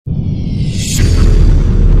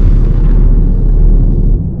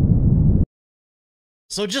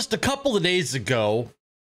So just a couple of days ago,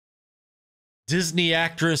 Disney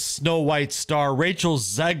actress Snow White star Rachel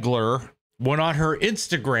Zegler went on her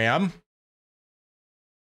Instagram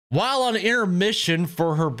while on intermission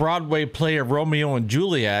for her Broadway play of Romeo and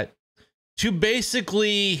Juliet to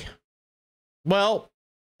basically, well,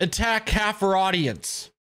 attack half her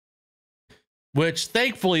audience, which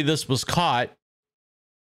thankfully this was caught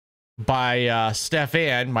by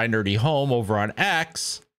Stefan, my nerdy home, over on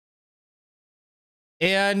X.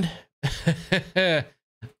 And and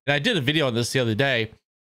I did a video on this the other day.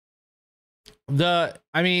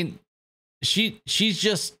 She's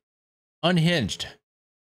just unhinged.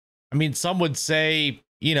 I mean, some would say,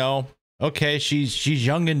 you know, okay, she's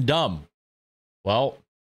young and dumb. Well,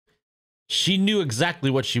 she knew exactly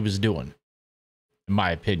what she was doing, in my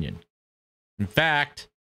opinion. In fact,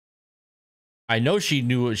 I know she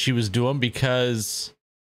knew what she was doing because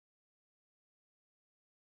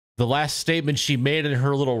the last statement she made in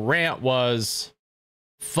her little rant was,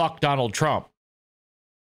 "Fuck Donald Trump."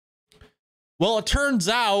 Well, it turns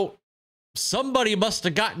out somebody must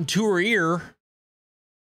have gotten to her ear,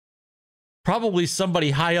 probably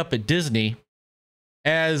somebody high up at Disney,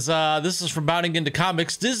 as this is from Bounding Into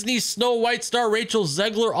Comics. Disney Snow White star Rachel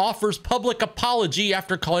Zegler offers public apology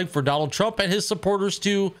after calling for Donald Trump and his supporters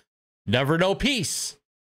to never know peace.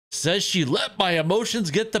 Says she let my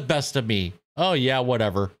emotions get the best of me. Oh yeah,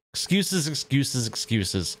 whatever. Excuses, excuses,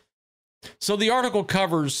 excuses. So the article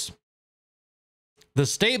covers the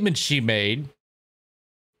statement she made,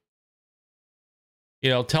 you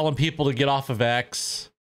know, telling people to get off of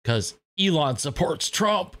X because Elon supports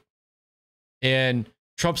Trump. And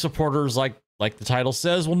Trump supporters, like the title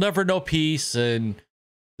says, will never know peace. And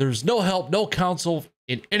there's no help, no counsel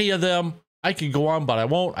in any of them. I could go on, but I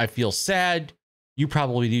won't. I feel sad. You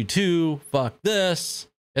probably do too. Fuck this.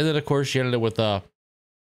 And then, of course, she ended it with a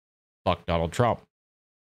fuck Donald Trump.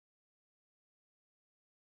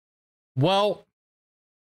 Well,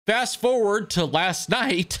 fast forward to last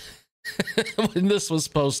night when this was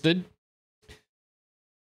posted.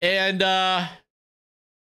 And I'll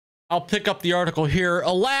pick up the article here.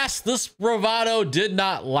 Alas, this bravado did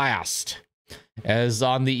not last. As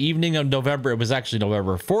on the evening of November, it was actually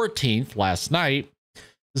November 14th, last night,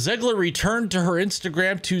 Zegler returned to her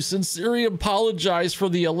Instagram to sincerely apologize for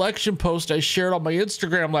the election post I shared on my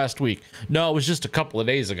Instagram last week. No, it was just a couple of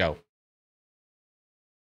days ago.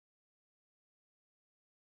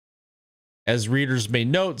 As readers may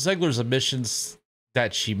note, Zegler's admissions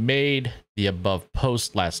that she made the above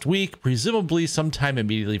post last week, presumably sometime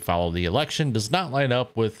immediately following the election, does not line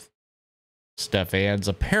up with Stefan's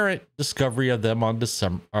apparent discovery of them on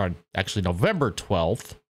November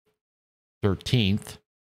 12th, 13th.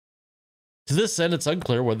 To this end, it's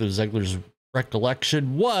unclear whether Zegler's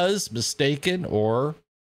recollection was mistaken or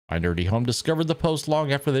my nerdy home discovered the post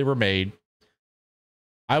long after they were made.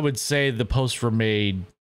 I would say the posts were made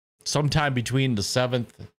sometime between the 7th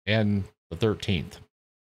and the 13th.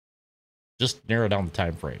 Just narrow down the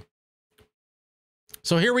time frame.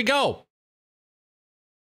 So here we go.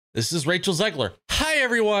 This is Rachel Zegler. Hi,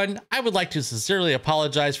 everyone. I would like to sincerely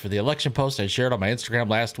apologize for the election post I shared on my Instagram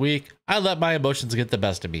last week. I let my emotions get the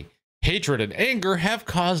best of me. Hatred and anger have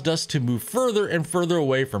caused us to move further and further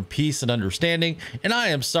away from peace and understanding, and I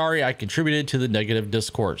am sorry I contributed to the negative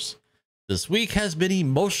discourse. This week has been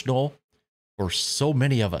emotional for so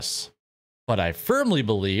many of us, but I firmly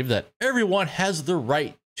believe that everyone has the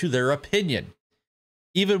right to their opinion,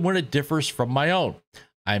 even when it differs from my own.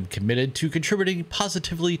 I am committed to contributing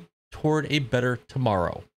positively toward a better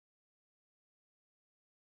tomorrow.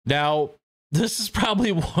 Now, this is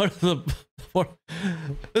probably one of the...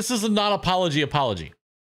 This is a non-apology apology.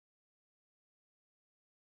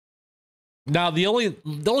 Now, the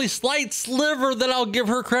only slight sliver that I'll give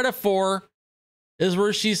her credit for is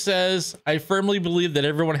where she says, I firmly believe that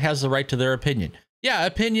everyone has the right to their opinion. Yeah,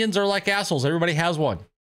 opinions are like assholes. Everybody has one.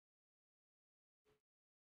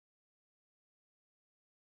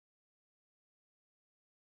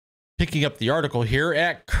 Picking up the article here,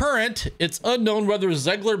 at current, it's unknown whether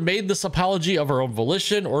Zegler made this apology of her own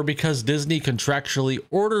volition or because Disney contractually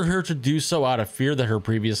ordered her to do so out of fear that her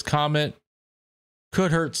previous comment could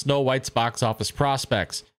hurt Snow White's box office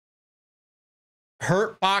prospects.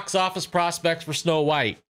 Hurt box office prospects for Snow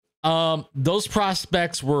White. Those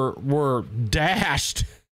prospects were dashed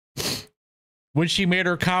when she made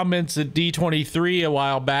her comments at D23 a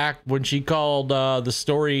while back, when she called the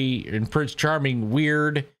story in Prince Charming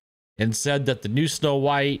weird and said that the new Snow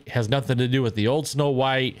White has nothing to do with the old Snow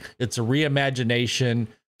White. It's a reimagination.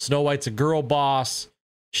 Snow White's a girl boss.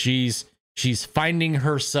 She's finding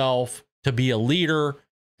herself to be a leader.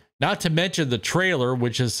 Not to mention the trailer,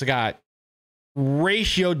 which has got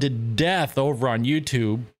ratioed to death over on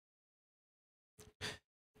YouTube.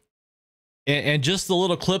 And just the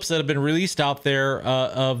little clips that have been released out there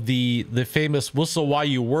of the famous Whistle While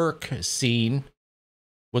You Work scene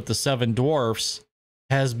with the seven dwarfs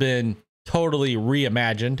has been totally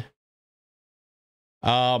reimagined.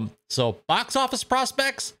 So box office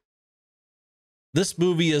prospects, this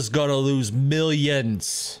movie is going to lose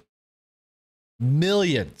millions.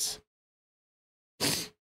 Millions.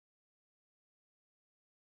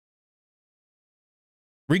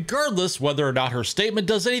 Regardless, whether or not her statement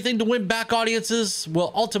does anything to win back audiences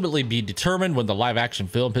will ultimately be determined when the live action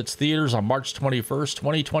film hits theaters on March 21st,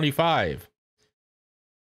 2025.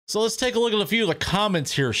 So let's take a look at a few of the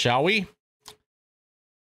comments here, shall we?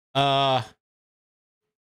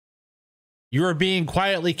 You are being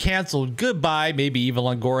quietly canceled. Goodbye. Maybe Eva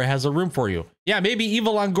Longoria has a room for you. Yeah, maybe Eva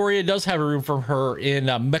Longoria does have a room for her in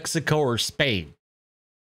Mexico or Spain.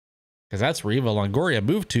 Because that's where Eva Longoria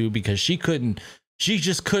moved to, because she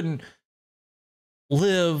just couldn't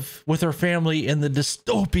live with her family in the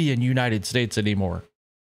dystopian United States anymore.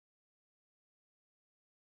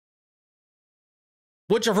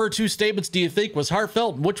 Which of her two statements do you think was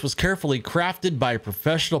heartfelt and which was carefully crafted by a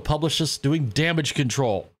professional publicist doing damage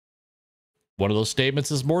control? One of those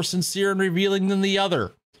statements is more sincere and revealing than the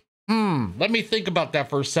other. Let me think about that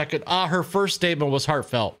for a second. Her first statement was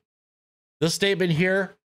heartfelt. This statement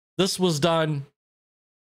here, this was done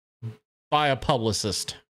by a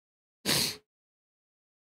publicist.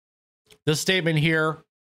 This statement here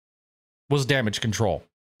was damage control.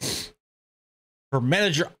 Her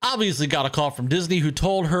manager obviously got a call from Disney who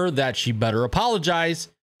told her that she better apologize.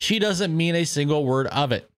 She doesn't mean a single word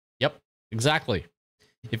of it. Yep, exactly.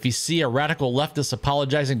 If you see a radical leftist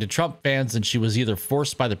apologizing to Trump fans, then she was either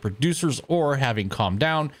forced by the producers or, having calmed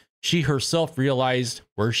down, she herself realized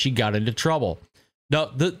where she got into trouble.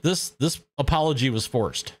 No, this apology was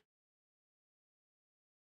forced.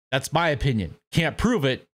 That's my opinion. Can't prove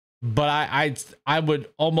it, but I would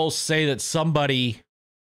almost say that somebody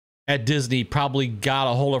at Disney probably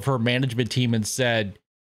got a hold of her management team and said,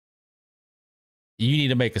 you need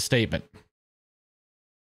to make a statement.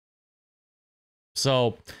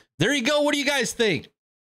 So there you go. What do you guys think?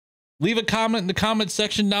 Leave a comment in the comment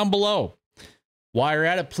section down below. While you're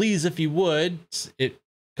at it, please, if you would, a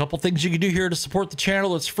couple things you can do here to support the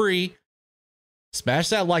channel. It's free. Smash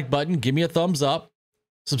that like button. Give me a thumbs up.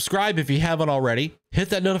 Subscribe if you haven't already. Hit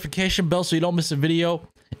that notification bell so you don't miss a video.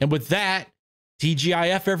 And with that,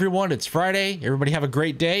 TGIF, everyone. It's Friday. Everybody have a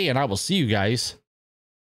great day, and I will see you guys